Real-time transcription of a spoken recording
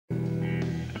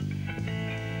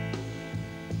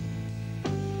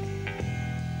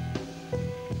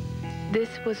This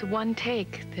was one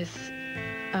take,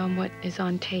 what is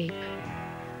on tape.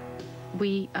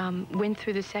 We went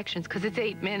through the sections, because it's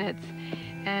 8 minutes,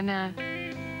 and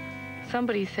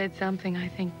somebody said something, I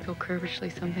think Bill Curbishly,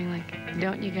 something like,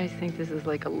 don't you guys think this is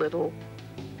like a little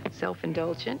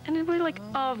self-indulgent? And we're like,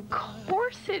 of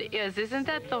course it is. Isn't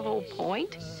that the whole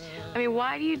point? I mean,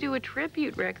 why do you do a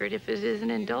tribute record if it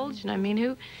isn't indulgent? I mean,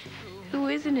 who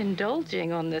isn't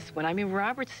indulging on this one? I mean,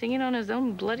 Robert's singing on his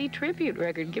own bloody tribute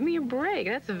record. Give me a break.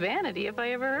 That's vanity if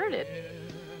I ever heard it.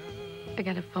 I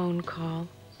got a phone call,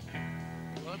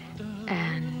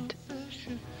 and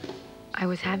I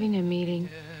was having a meeting,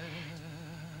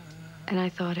 and I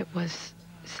thought it was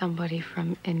somebody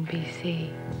from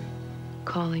NBC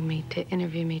calling me to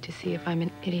interview me to see if I'm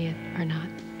an idiot or not.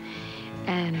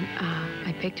 And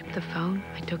I picked up the phone.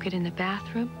 I took it in the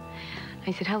bathroom.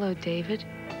 I said, hello, David.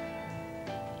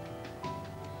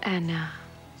 And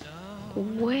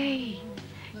way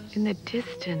in the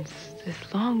distance,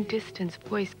 this long distance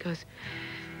voice goes,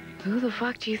 who the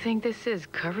fuck do you think this is,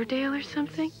 Coverdale or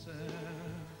something?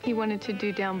 He wanted to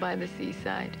do Down by the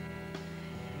Seaside.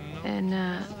 And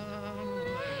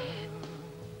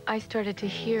I started to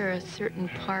hear a certain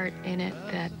part in it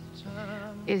that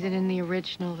isn't in the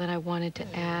original that I wanted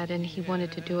to add, and he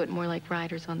wanted to do it more like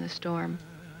Riders on the Storm.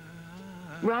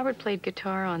 Robert played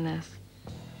guitar on this,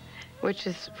 which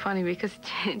is funny because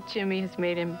Jimmy has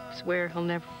made him swear he'll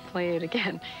never play it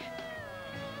again.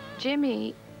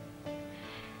 Jimmy,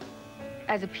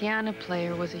 as a piano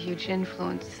player, was a huge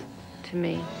influence to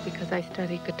me because I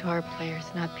studied guitar players,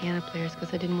 not piano players,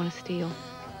 because I didn't want to steal.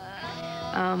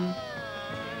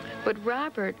 But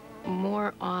Robert,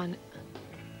 more on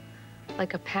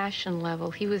like a passion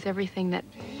level, he was everything that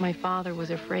my father was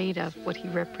afraid of, what he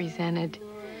represented.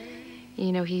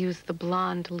 You know, he was the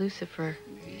blonde Lucifer,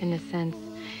 in a sense.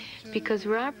 Because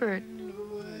Robert,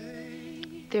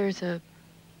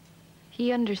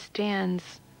 he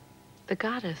understands the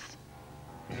goddess.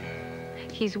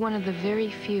 He's one of the very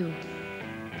few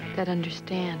that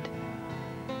understand.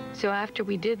 So after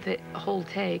we did the whole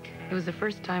take, it was the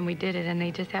first time we did it, and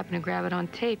they just happened to grab it on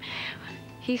tape,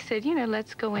 he said, you know,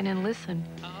 let's go in and listen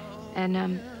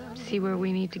and see where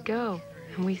we need to go.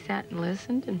 And we sat and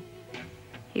listened, and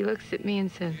he looks at me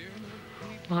and said,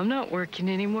 well, I'm not working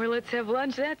anymore. Let's have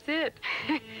lunch. That's it.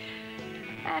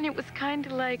 And it was kind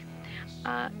of like,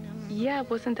 yeah,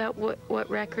 wasn't that what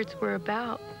records were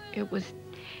about? It was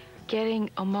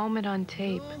getting a moment on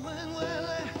tape